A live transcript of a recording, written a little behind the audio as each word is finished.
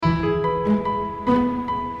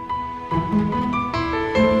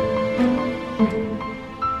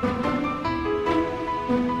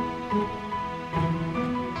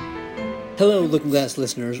Hello, Lookingglass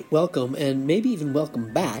listeners. Welcome, and maybe even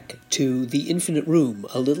welcome back to The Infinite Room,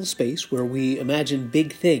 a little space where we imagine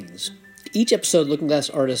big things. Each episode, Lookingglass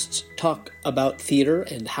artists talk about theater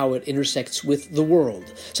and how it intersects with the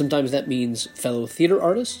world. Sometimes that means fellow theater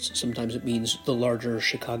artists, sometimes it means the larger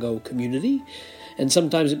Chicago community, and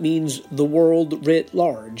sometimes it means the world writ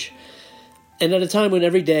large. And at a time when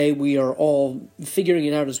every day we are all figuring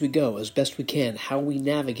it out as we go, as best we can, how we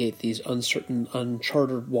navigate these uncertain,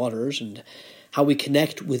 uncharted waters and how we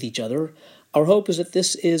connect with each other, our hope is that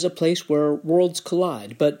this is a place where worlds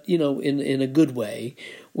collide, but, in a good way,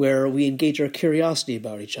 where we engage our curiosity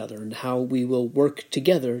about each other and how we will work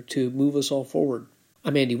together to move us all forward.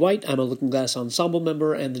 I'm Andy White. I'm a Lookingglass Ensemble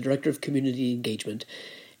member and the Director of Community Engagement.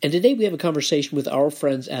 And today we have a conversation with our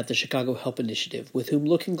friends at the Chicago Help Initiative, with whom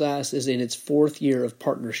Lookingglass is in its fourth year of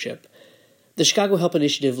partnership. The Chicago Help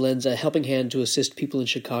Initiative lends a helping hand to assist people in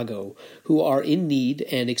Chicago who are in need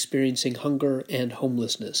and experiencing hunger and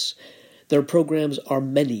homelessness. Their programs are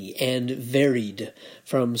many and varied,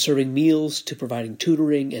 from serving meals to providing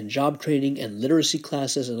tutoring and job training and literacy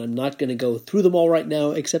classes, and I'm not going to go through them all right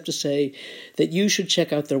now, except to say that you should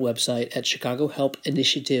check out their website at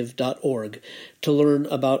chicagohelpinitiative.org to learn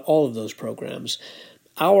about all of those programs.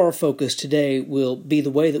 Our focus today will be the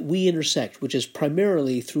way that we intersect, which is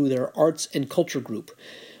primarily through their arts and culture group,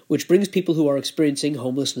 which brings people who are experiencing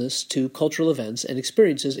homelessness to cultural events and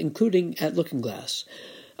experiences, including at Lookingglass.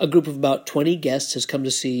 A group of about 20 guests has come to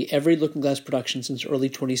see every Lookingglass production since early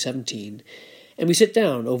 2017, and we sit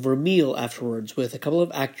down over a meal afterwards with a couple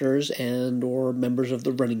of actors and or members of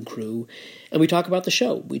the running crew, and we talk about the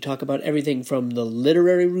show. We talk about everything from the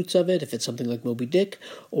literary roots of it, if it's something like Moby Dick,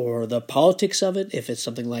 or the politics of it, if it's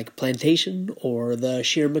something like Plantation, or the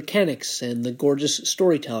sheer mechanics and the gorgeous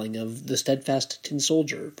storytelling of The Steadfast Tin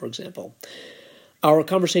Soldier, for example. Our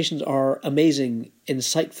conversations are amazing,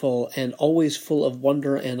 insightful, and always full of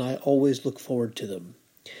wonder, and I always look forward to them.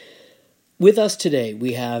 With us today,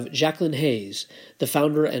 we have Jacqueline Hayes, the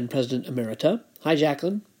founder and president emerita. Hi,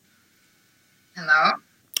 Jacqueline. Hello.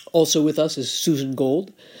 Also with us is Susan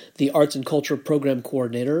Gold, the arts and culture program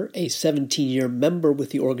coordinator, a 17-year member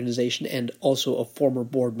with the organization, and also a former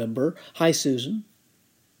board member. Hi, Susan.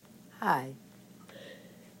 Hi.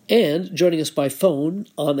 And joining us by phone,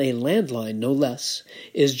 on a landline no less,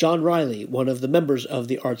 is John Riley, one of the members of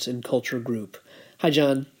the Arts and Culture Group. Hi,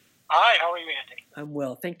 John. Hi, how are you, Andy? I'm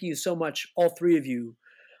well. Thank you so much, all three of you,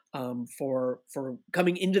 for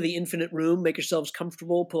coming into the Infinite Room. Make yourselves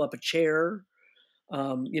comfortable. Pull up a chair.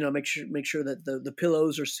 Make sure that the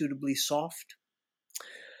pillows are suitably soft.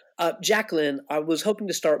 Jacqueline, I was hoping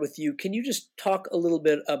to start with you. Can you just talk a little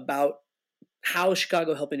bit about how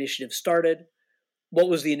Chicago Help Initiative started? What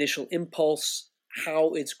was the initial impulse?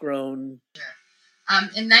 How it's grown? Sure.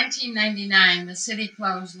 In 1999, the city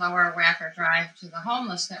closed Lower Wacker Drive to the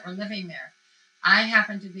homeless that were living there. I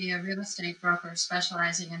happened to be a real estate broker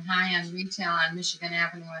specializing in high-end retail on Michigan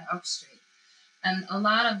Avenue and Oak Street. And a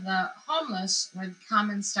lot of the homeless would come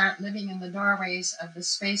and start living in the doorways of the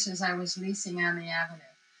spaces I was leasing on the avenue.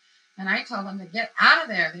 And I told them to get out of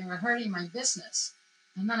there. They were hurting my business.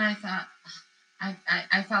 And then I thought,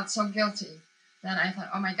 I felt so guilty that I thought,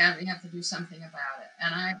 oh my God, we have to do something about it.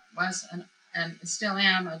 And I was, and still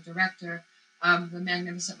am, a director of the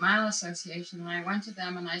Magnificent Mile Association. And I went to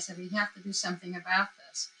them and I said, we have to do something about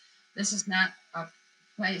this. This is not a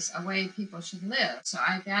way people should live. So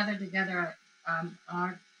I gathered together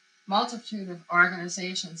our multitude of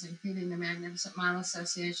organizations, including the Magnificent Mile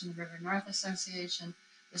Association, the River North Association,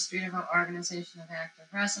 the Streeterville Organization of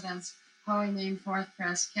Active Residents, Holy Name Fourth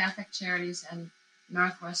Press, Catholic Charities, and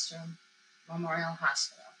Northwestern Memorial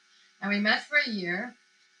Hospital. And we met for a year,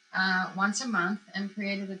 once a month, and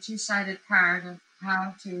created a two-sided card of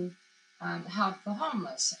how to help the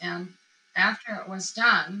homeless. And after it was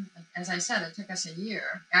done, as I said, it took us a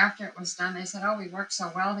year. After it was done, they said, oh, we work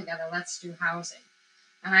so well together, let's do housing.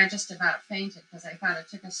 And I just about fainted because I thought it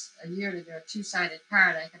took us a year to do a two-sided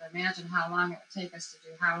card. I could imagine how long it would take us to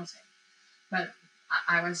do housing. But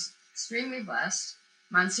I was extremely blessed.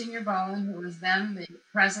 Monsignor Bowen, who was then the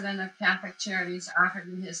president of Catholic Charities, offered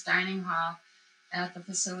me his dining hall at the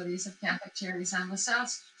facilities of Catholic Charities on LaSalle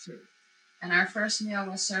Street. And our first meal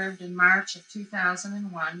was served in March of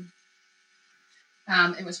 2001.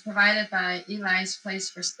 It was provided by Eli's Place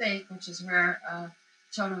for Steak, which is where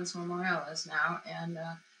Children's Memorial is now. And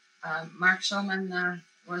Mark Schulman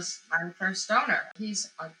was our first donor. He's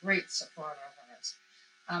a great supporter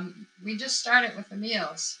of ours. We just started with the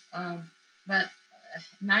meals, but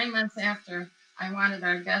 9 months after, I wanted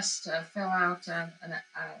our guests to fill out a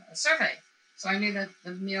survey. So I knew that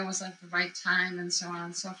the meal was at the right time and so on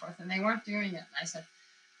and so forth. And they weren't doing it. And I said,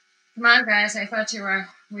 come on, guys, I thought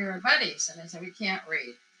we were buddies. And I said, we can't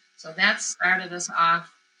read. So that started us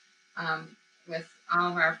off with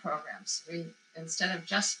all of our programs. We, instead of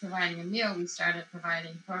just providing a meal, we started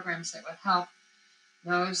providing programs that would help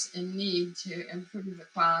those in need to improve the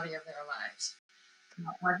quality of their lives.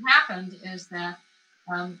 What happened is that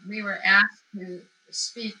we were asked to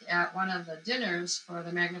speak at one of the dinners for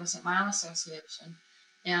the Magnificent Mile Association,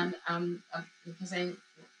 and because they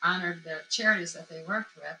honored the charities that they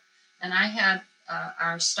worked with, and I had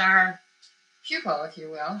our star pupil, if you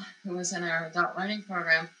will, who was in our adult learning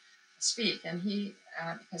program, speak, and he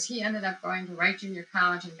because he ended up going to Wright Junior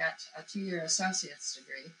College and got a 2-year associate's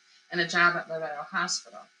degree and a job at Loretto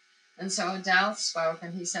Hospital. And so Adele spoke,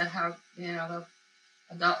 and he said how the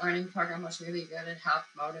adult learning program was really good. It helped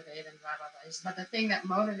motivate and blah, blah, blah. But the thing that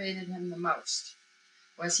motivated him the most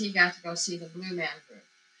was he got to go see the Blue Man Group.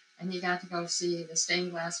 And he got to go see the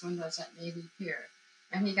stained glass windows at Navy Pier.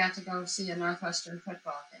 And he got to go see a Northwestern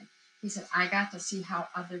football game. He said, I got to see how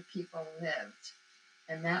other people lived.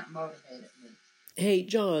 And that motivated me. Hey,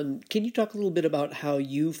 John, can you talk a little bit about how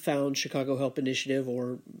you found Chicago Help Initiative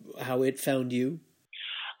or how it found you?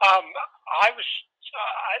 I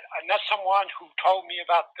met someone who told me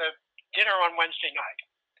about the dinner on Wednesday night.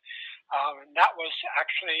 And that was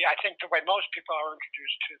actually, I think, the way most people are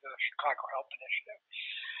introduced to the Chicago Help Initiative.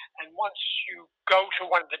 And once you go to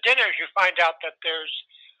one of the dinners, you find out that there's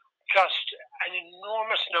just an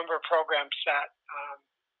enormous number of programs that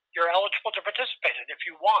you're eligible to participate in if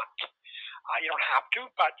you want. You don't have to,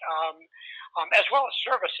 but as well as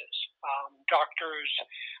services, doctors,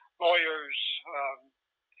 lawyers,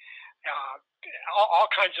 all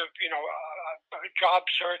kinds of job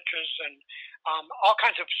searches and all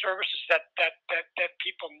kinds of services that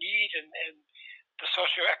people need in the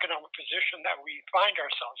socioeconomic position that we find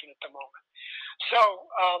ourselves in at the moment. So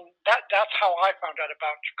that's how I found out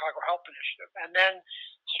about Chicago Help Initiative, and then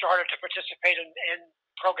started to participate in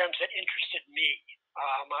programs that interested me.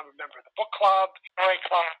 I'm a member of the book club,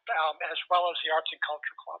 as well as the Arts and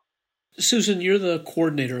Culture Club. Susan, you're the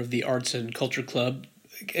coordinator of the Arts and Culture Club.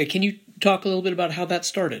 Can you talk a little bit about how that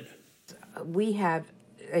started? We have,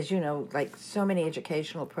 as you know, like so many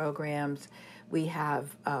educational programs. We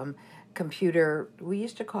have computer, we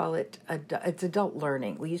used to call it, it's adult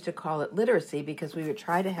learning. We used to call it literacy because we would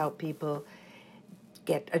try to help people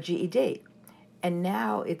get a GED. And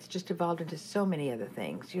now it's just evolved into so many other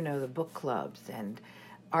things, the book clubs and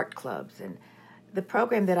art clubs. And the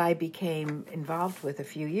program that I became involved with a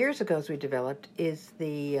few years ago as we developed is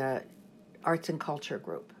the Arts and Culture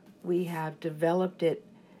Group. We have developed it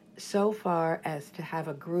so far as to have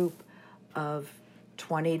a group of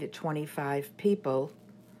 20 to 25 people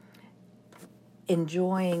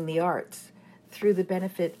enjoying the arts through the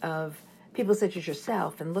benefit of people such as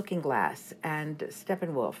yourself and Lookingglass and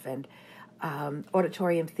Steppenwolf and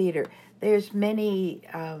Auditorium Theater. There's many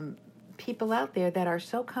people out there that are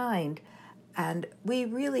so kind, and we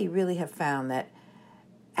really, really have found that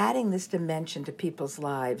adding this dimension to people's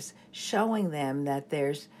lives, showing them that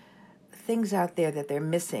there's things out there that they're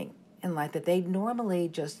missing in life that they normally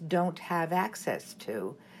just don't have access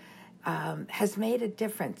to, has made a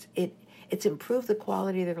difference. It's improved the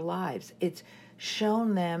quality of their lives. It's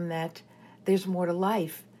shown them that there's more to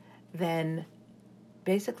life than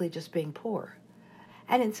basically just being poor.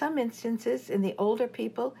 And in some instances, in the older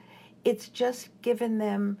people, it's just given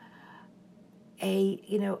them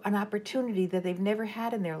an opportunity that they've never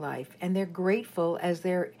had in their life. And they're grateful as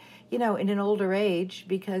they're, in an older age,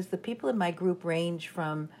 because the people in my group range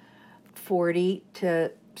from 40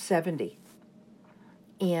 to 70.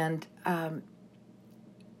 And,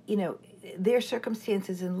 their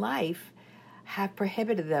circumstances in life have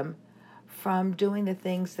prohibited them from doing the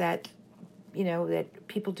things that, that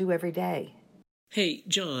people do every day. Hey,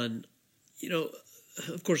 John,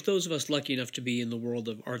 of course, those of us lucky enough to be in the world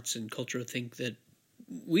of arts and culture think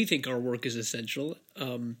our work is essential.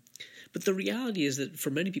 But the reality is that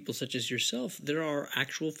for many people such as yourself, there are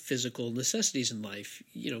actual physical necessities in life,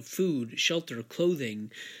 food, shelter,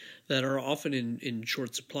 clothing, that are often in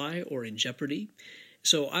short supply or in jeopardy.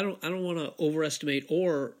 So I don't want to overestimate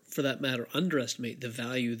or, for that matter, underestimate the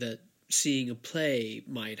value that seeing a play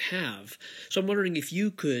might have. So I'm wondering if you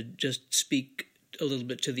could just speak a little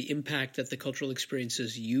bit to the impact that the cultural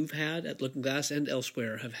experiences you've had at Lookingglass and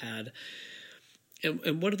elsewhere have had,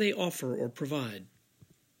 and what do they offer or provide?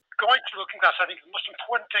 Going to Lookingglass, I think the most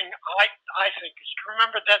important thing I think is to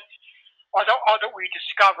remember that, or that we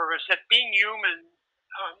discover, is that being human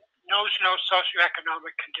knows no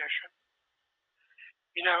socioeconomic condition.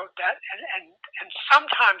 That and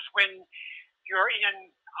sometimes when you're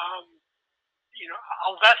in a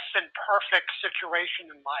less than perfect situation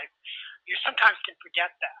in life, you sometimes can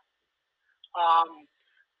forget that.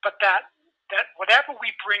 But that whatever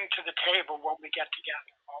we bring to the table when we get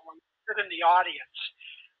together, or when we sit in the audience,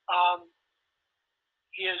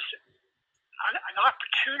 is an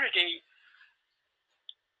opportunity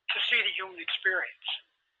to see the human experience.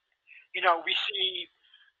 We see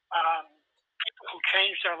people who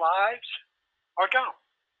change their lives or don't.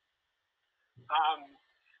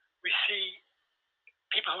 We see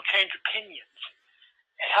people who change opinions.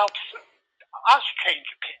 It helps us change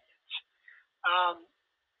opinions.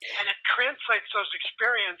 And it translates those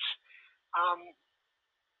experiences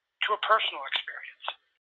to a personal experience.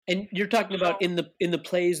 And you're talking about in the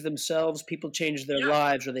plays themselves, people change their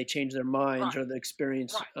lives, or they change their minds, or the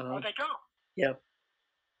experience. Right. Or they don't. Yeah.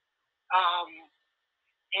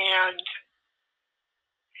 And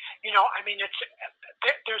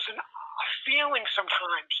there's a feeling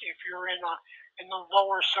sometimes if you're in the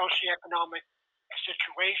lower socioeconomic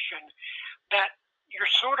situation that you're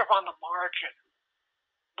sort of on the margin,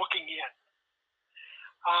 looking in.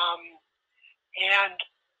 And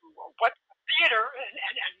what theater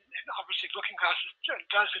and obviously Lookingglass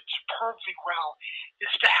does it superbly well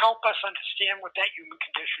is to help us understand what that human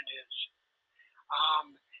condition is,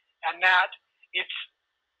 and that it's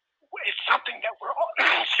something that we're all,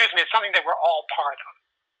 it's something that we're all part of.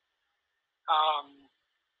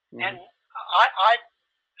 And I've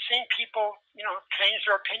seen people change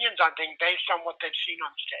their opinions on things based on what they've seen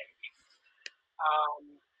on stage,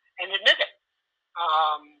 and admit it.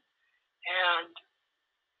 And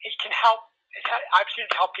it can help. I've seen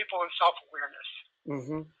it help people in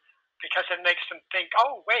self-awareness, because it makes them think,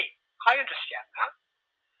 "Oh, wait, I understand that."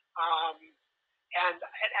 And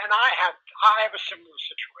I have a similar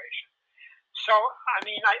situation. So I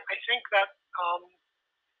think that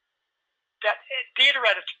that theater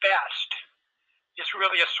at its best is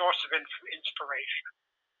really a source of inspiration,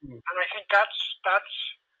 and I think that's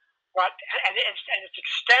what, and it's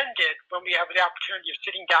extended when we have the opportunity of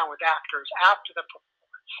sitting down with actors after the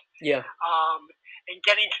performance, and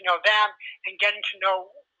getting to know them and getting to know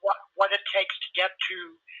what it takes to get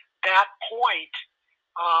to that point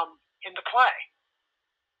in the play.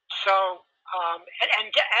 So and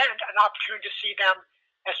an opportunity to see them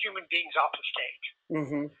as human beings off the stage,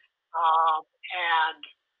 and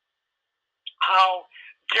how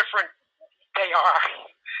different they are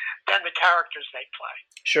than the characters they play.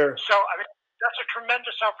 Sure. So that's a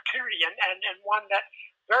tremendous opportunity, and one that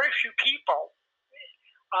very few people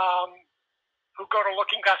who go to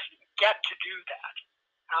Lookingglass get to do that,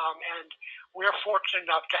 and we're fortunate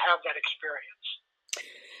enough to have that experience.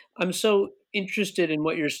 I'm so interested in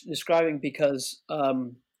what you're describing because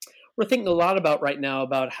we're thinking a lot about right now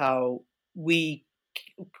about how we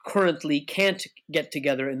currently can't get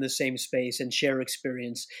together in the same space and share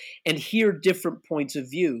experience and hear different points of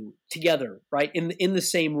view together, right? In the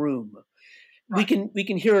same room. Right. We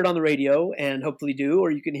can hear it on the radio and hopefully do,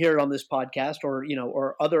 or you can hear it on this podcast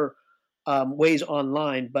or other ways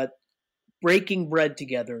online, but breaking bread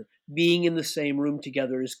together, being in the same room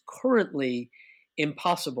together is currently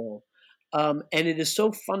impossible. And it is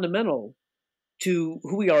so fundamental to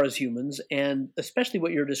who we are as humans, and especially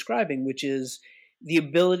what you're describing, which is the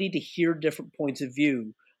ability to hear different points of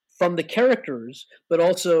view from the characters, but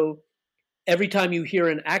also every time you hear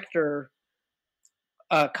an actor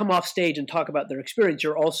come off stage and talk about their experience,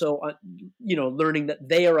 you're also, learning that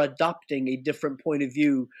they are adopting a different point of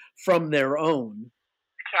view from their own.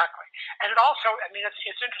 Exactly. And it also,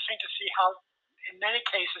 it's interesting to see how, in many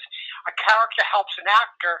cases, a character helps an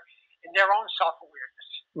actor in their own self-awareness.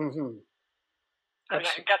 I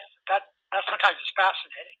think that sometimes is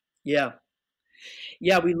fascinating.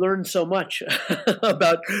 Yeah, we learn so much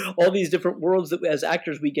about all these different worlds that as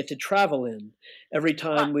actors we get to travel in every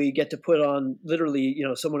time we get to put on literally,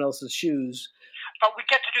 someone else's shoes. But we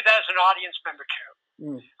get to do that as an audience member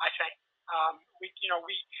too. I think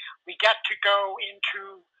we get to go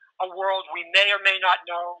into a world we may or may not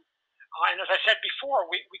know, and as I said before,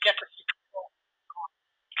 we get to see people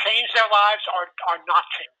change their lives or not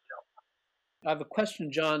change their lives. I have a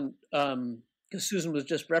question, John, because Susan was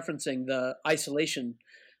just referencing the isolation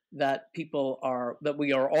that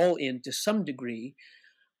we are all in to some degree,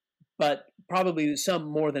 but probably some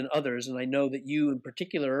more than others. And I know that you in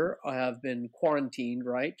particular have been quarantined,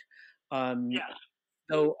 right? Yes.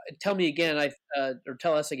 So tell me again, or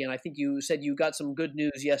tell us again, I think you said you got some good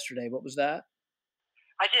news yesterday. What was that?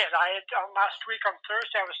 I did. I had last week on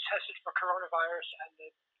Thursday I was tested for coronavirus, and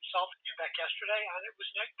the results came back yesterday, and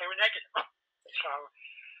they were negative. So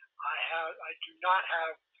I do not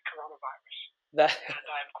have the coronavirus, and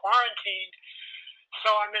I'm quarantined So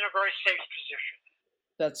I'm in a very safe position.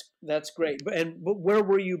 That's great. But where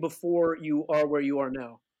were you before you are where you are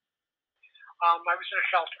now? I was in a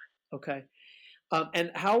shelter. Okay.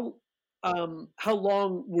 And how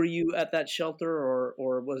long were you at that shelter,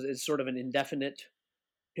 or was it sort of an indefinite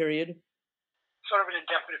period? Sort of an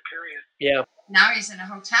indefinite period. Yeah. Now he's in a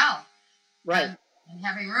hotel. Right. And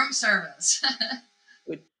having room service.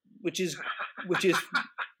 which is which is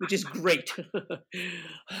which is great. and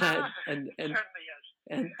Certainly is.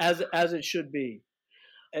 And as it should be.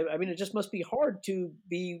 I mean, it just must be hard to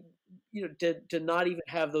be, to not even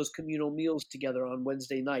have those communal meals together on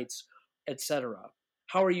Wednesday nights, etc.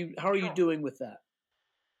 How are you Sure. doing with that?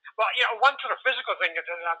 Well, one sort of physical thing is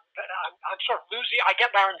that I'm sort of losing. I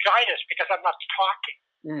get laryngitis because I'm not talking.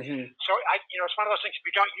 Mm-hmm. So it's one of those things. If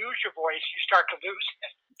you don't use your voice, you start to lose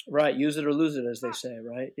it. Right, use it or lose it, as they say.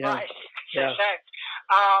 Right? Yeah. Right. Yeah.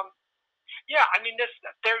 Yeah. I mean,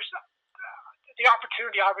 there's the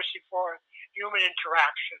opportunity, obviously, for human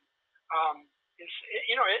interaction.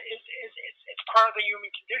 It's part of the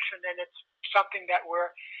human condition, and it's something that we're,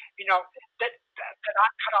 that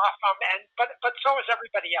I'm cut off from, but so is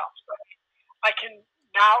everybody else. I can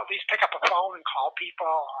now at least pick up a phone and call people,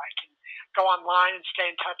 or I can go online and stay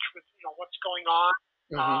in touch with what's going on.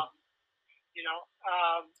 Mm-hmm.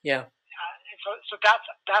 Yeah. And so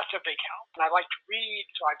that's a big help. And I like to read,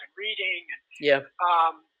 so I've been reading. And, yeah.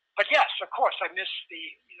 But yes, of course, I miss the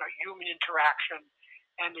human interaction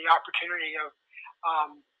and the opportunity of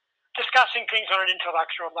discussing things on an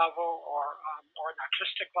intellectual level or an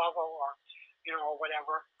artistic level or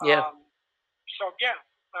whatever. Yeah.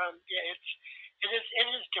 It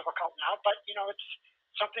is difficult now, but it's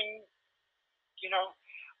something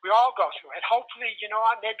we all go through it. Hopefully,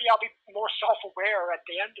 maybe I'll be more self-aware at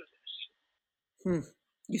the end of this.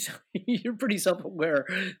 You're pretty self-aware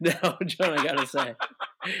now, John, I gotta say.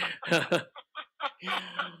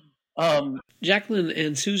 Jacqueline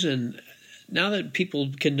and Susan, now that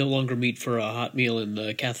people can no longer meet for a hot meal in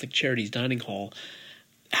the Catholic Charities dining hall,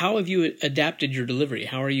 how have you adapted your delivery?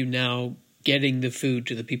 How are you now getting the food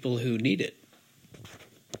to the people who need it?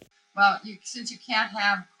 Well, since you can't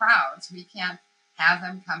have crowds, we can't have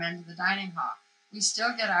them come into the dining hall. We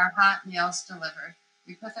still get our hot meals delivered.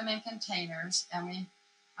 We put them in containers and we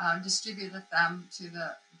distribute them to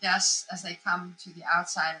the guests as they come to the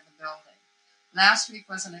outside of the building. Last week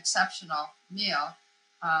was an exceptional meal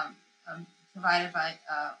provided by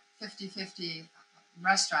 50/50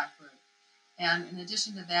 restaurant group. And in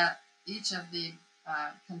addition to that, each of the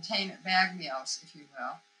container bag meals, if you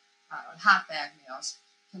will, hot bag meals,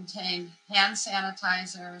 contained hand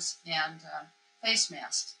sanitizers and face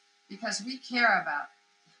masks because we care about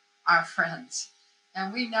our friends.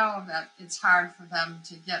 And we know that it's hard for them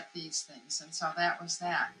to get these things. And so that was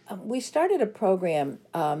that. We started a program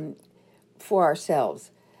for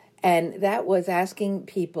ourselves, and that was asking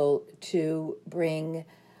people to bring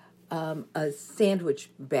a sandwich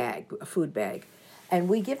bag, a food bag. And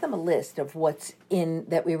we give them a list of what's in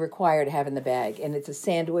that we require to have in the bag. And it's a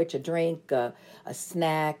sandwich, a drink, a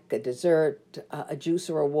snack, a dessert, a juice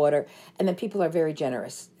or a water. And then people are very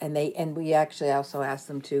generous. And we actually also ask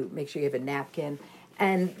them to make sure you have a napkin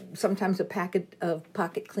and sometimes a packet of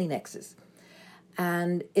pocket Kleenexes.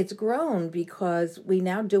 And it's grown because we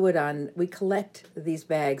now do it we collect these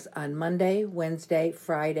bags on Monday, Wednesday,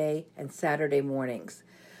 Friday, and Saturday mornings.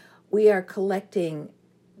 We are collecting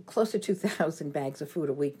close to 2,000 bags of food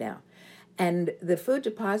a week now. And the Food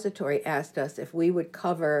Depository asked us if we would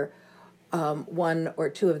cover one or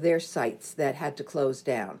two of their sites that had to close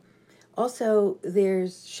down. Also,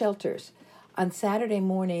 there's shelters. On Saturday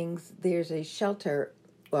mornings, there's a shelter.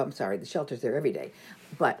 Well, I'm sorry, the shelter's there every day.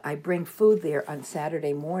 But I bring food there on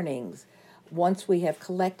Saturday mornings. Once we have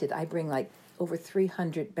collected, I bring like over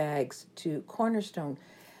 300 bags to Cornerstone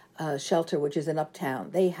Shelter, which is in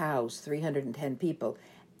Uptown. They house 310 people.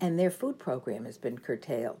 And their food program has been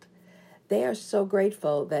curtailed. They are so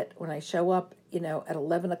grateful that when I show up, at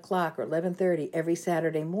 11 o'clock or 11:30 every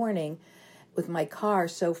Saturday morning with my car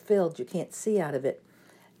so filled you can't see out of it,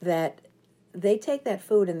 that they take that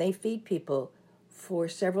food and they feed people for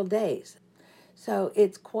several days. So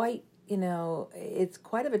it's quite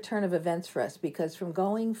of a turn of events for us because from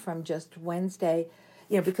going from just Wednesday,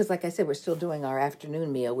 because like I said, we're still doing our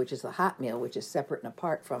afternoon meal, which is a hot meal, which is separate and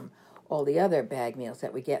apart from all the other bag meals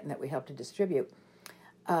that we get and that we help to distribute.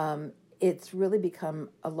 It's really become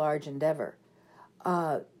a large endeavor.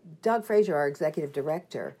 Doug Frazier, our executive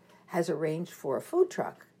director, has arranged for a food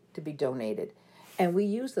truck to be donated. And we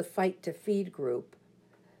use the Fight to Feed group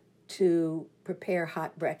to prepare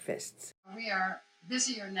hot breakfasts. We are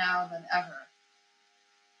busier now than ever.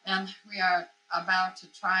 And we are about to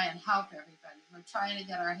try and help everybody. We're trying to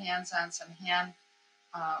get our hands on some hand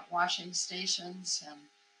washing stations and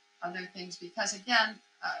other things because, again,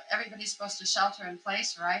 everybody's supposed to shelter in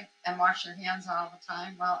place, right? And wash their hands all the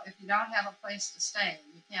time. Well, if you don't have a place to stay,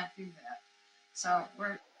 you can't do that. So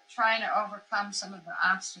we're trying to overcome some of the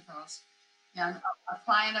obstacles. And a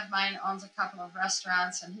client of mine owns a couple of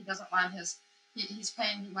restaurants, and he doesn't want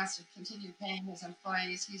he wants to continue paying his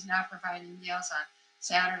employees. He's now providing meals on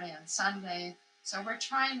Saturday and Sunday. So we're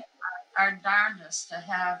trying our darndest to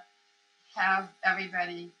have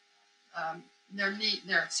everybody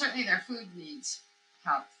certainly their food needs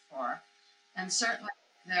help for, and certainly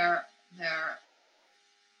their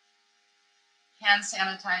hand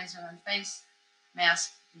sanitizer and face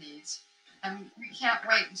mask needs. And we can't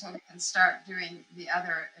wait until we can start doing the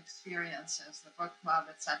other experiences, the book club,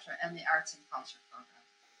 etc., and the arts and culture program.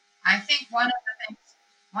 I think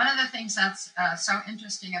one of the things that's so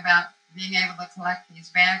interesting about being able to collect these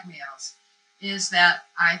bag meals is that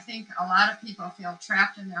I think a lot of people feel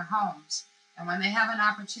trapped in their homes, and when they have an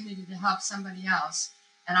opportunity to help somebody else,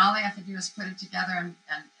 and all they have to do is put it together and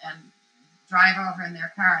drive over in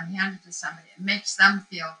their car and hand it to somebody, it makes them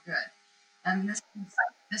feel good. And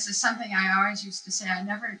this is something I always used to say. I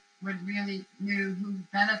never would really knew who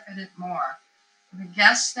benefited more, the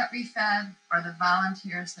guests that we fed or the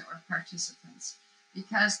volunteers that were participants,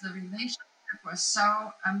 because the relationship was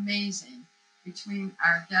so amazing between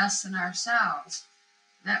our guests and ourselves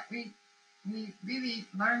that we really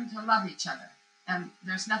learned to love each other. And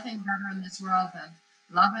there's nothing better in this world than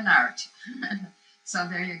love and art. So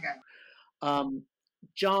there you go.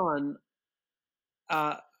 John,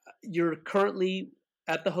 you're currently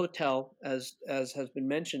at the hotel, as has been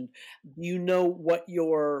mentioned. Do you know what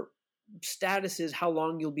your status is? How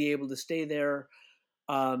long you'll be able to stay there?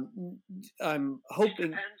 I'm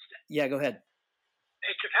hoping. Yeah, go ahead.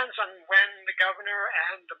 It depends on when the governor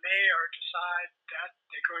and the mayor decide that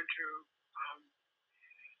they're going to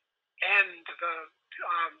end the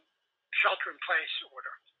shelter-in-place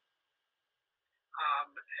order.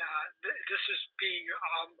 This is being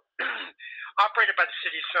operated by the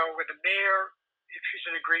city, so with the mayor, if she's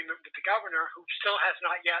in agreement with the governor, who still has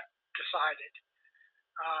not yet decided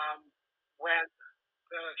when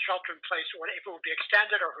the shelter-in-place order, if it will be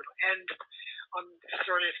extended or if it will end on the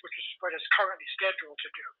 30th, which is what is currently scheduled to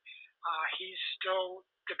do. He's still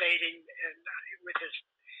debating with his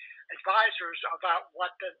advisors about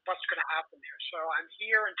what's going to happen here. So I'm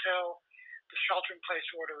here until the shelter-in-place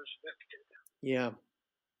order is lifted. Yeah.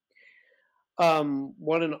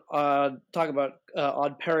 Talk about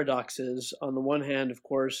odd paradoxes. On the one hand, of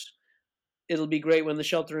course, it'll be great when the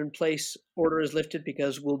shelter-in-place order is lifted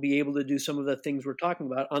because we'll be able to do some of the things we're talking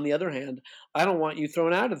about. On the other hand, I don't want you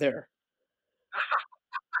thrown out of there.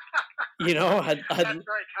 You know, that's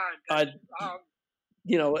very kind.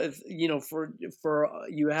 For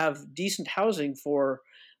you have decent housing for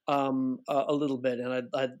a little bit, and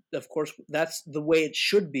I of course that's the way it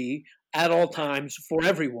should be at all times for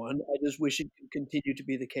everyone. I just wish it could continue to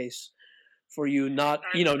be the case for you. Not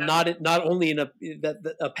only in a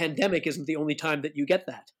pandemic isn't the only time that you get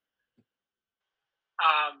that.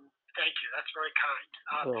 Thank you. That's very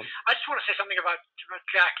kind. I just want to say something about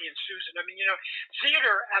Jackie and Susan. I mean,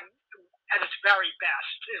 theater at its very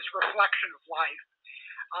best is reflection of life.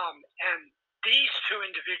 And these two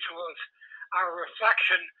individuals are a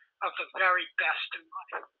reflection of the very best in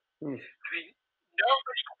life. I mean,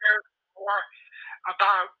 nobody cares more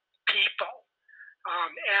about people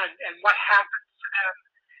and what happens to them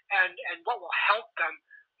and what will help them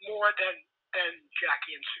more than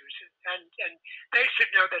Jackie and Susan. And they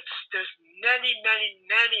should know that there's many, many,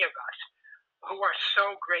 many of us who are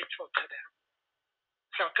so grateful to them.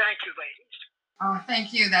 So thank you, ladies. Oh,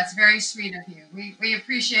 thank you. That's very sweet of you. We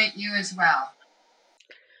appreciate you as well.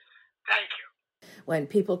 Thank you. When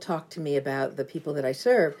people talk to me about the people that I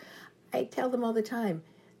serve, I tell them all the time,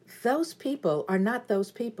 those people are not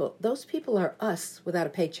those people. Those people are us without a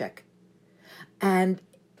paycheck. And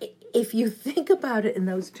if you think about it in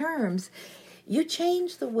those terms, you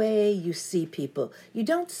change the way you see people. You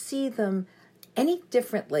don't see them any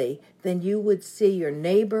differently than you would see your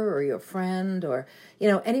neighbor or your friend or,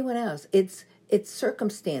 anyone else. It's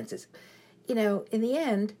circumstances. In the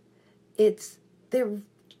end,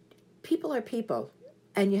 people are people.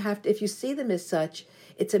 And you have to, if you see them as such,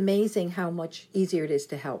 it's amazing how much easier it is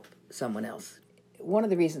to help someone else. One of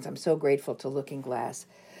the reasons I'm so grateful to Lookingglass,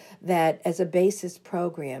 that as a basis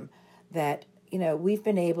program, that we've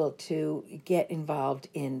been able to get involved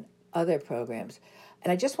in other programs.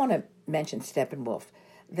 And I just want to mention Steppenwolf,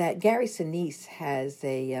 that Gary Sinise has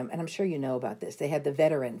and I'm sure you know about this, they have the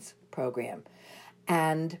Veterans Program.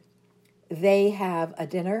 And they have a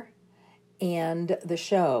dinner and the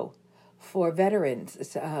show for veterans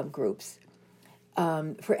groups.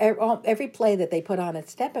 For every play that they put on at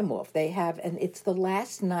Steppenwolf, they have, and it's the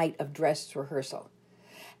last night of dress rehearsal,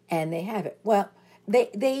 and they have it. Well,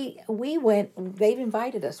 they've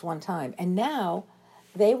invited us one time, and now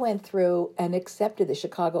they went through and accepted the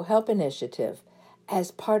Chicago Help Initiative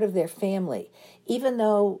as part of their family, even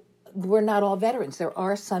though we're not all veterans. There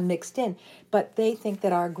are some mixed in, but they think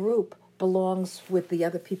that our group belongs with the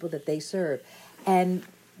other people that they serve, and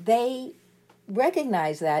they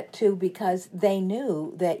recognize that too because they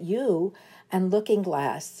knew that you and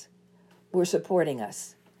Lookingglass were supporting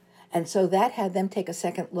us, and so that had them take a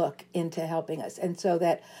second look into helping us, and so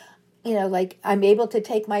that, like, I'm able to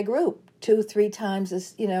take my group 2-3 times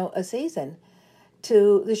a season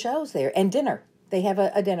to the shows there, and dinner. They have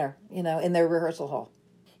a dinner in their rehearsal hall.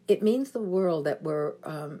 It means the world that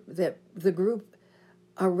that the group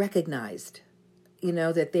are recognized,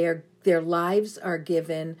 that their lives are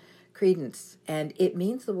given credence, and it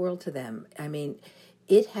means the world to them. I mean,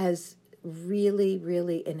 it has really,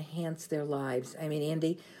 really enhanced their lives. I mean,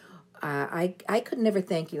 Andy, I could never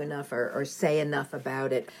thank you enough or say enough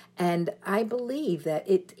about it. And I believe that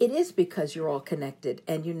it is because you're all connected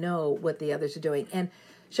and you know what the others are doing. And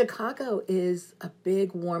Chicago is a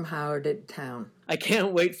big, warm-hearted town. I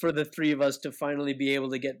can't wait for the three of us to finally be able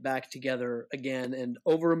to get back together again and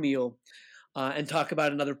over a meal and talk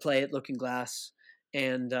about another play at Lookingglass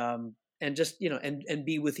and just, and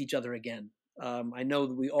be with each other again. I know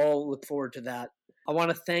that we all look forward to that. I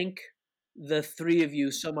want to thank the three of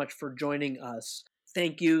you so much for joining us.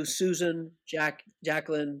 Thank you, Susan,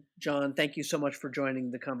 Jacqueline, John. Thank you so much for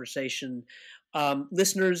joining the conversation.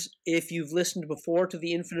 Listeners, if you've listened before to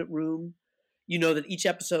The Infinite Room, you know that each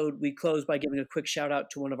episode we close by giving a quick shout out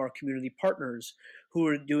to one of our community partners who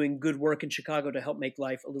are doing good work in Chicago to help make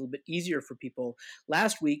life a little bit easier for people.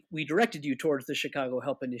 Last week, we directed you towards the Chicago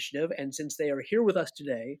Help Initiative, and since they are here with us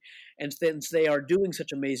today, and since they are doing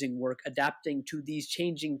such amazing work adapting to these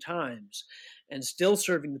changing times and still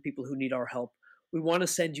serving the people who need our help, we want to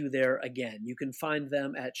send you there again. You can find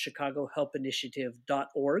them at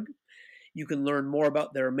chicagohelpinitiative.org. You can learn more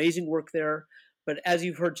about their amazing work there. But as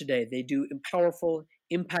you've heard today, they do powerful,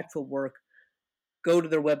 impactful work. Go to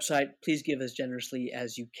their website. Please give as generously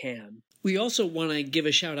as you can. We also want to give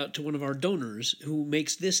a shout out to one of our donors who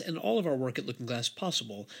makes this and all of our work at Lookingglass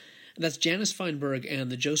possible. And that's Janice Feinberg and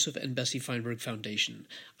the Joseph and Bessie Feinberg Foundation.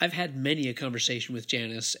 I've had many a conversation with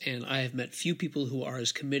Janice, and I have met few people who are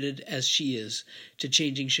as committed as she is to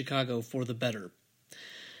changing Chicago for the better.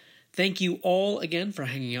 Thank you all again for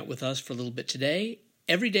hanging out with us for a little bit today.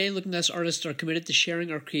 Every day, Lookingglass artists are committed to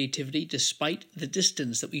sharing our creativity despite the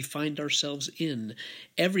distance that we find ourselves in.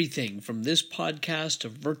 Everything from this podcast to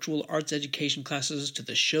virtual arts education classes to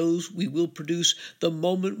the shows we will produce the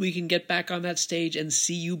moment we can get back on that stage and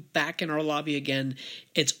see you back in our lobby again,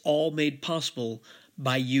 it's all made possible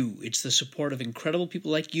by you. It's the support of incredible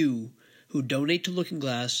people like you who donate to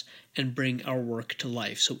Lookingglass and bring our work to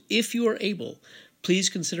life. So if you are able,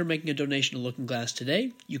 please consider making a donation to Lookingglass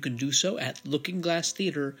today. You can do so at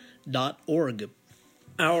lookingglasstheater.org.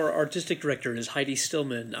 Our artistic director is Heidi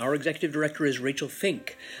Stillman. Our executive director is Rachel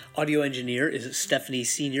Fink. Audio engineer is Stephanie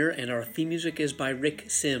Senior, and our theme music is by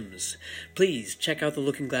Rick Sims. Please check out the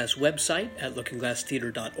Lookingglass website at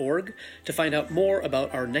lookingglasstheater.org to find out more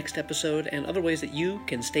about our next episode and other ways that you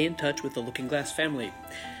can stay in touch with the Lookingglass family.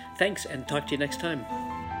 Thanks, and talk to you next time.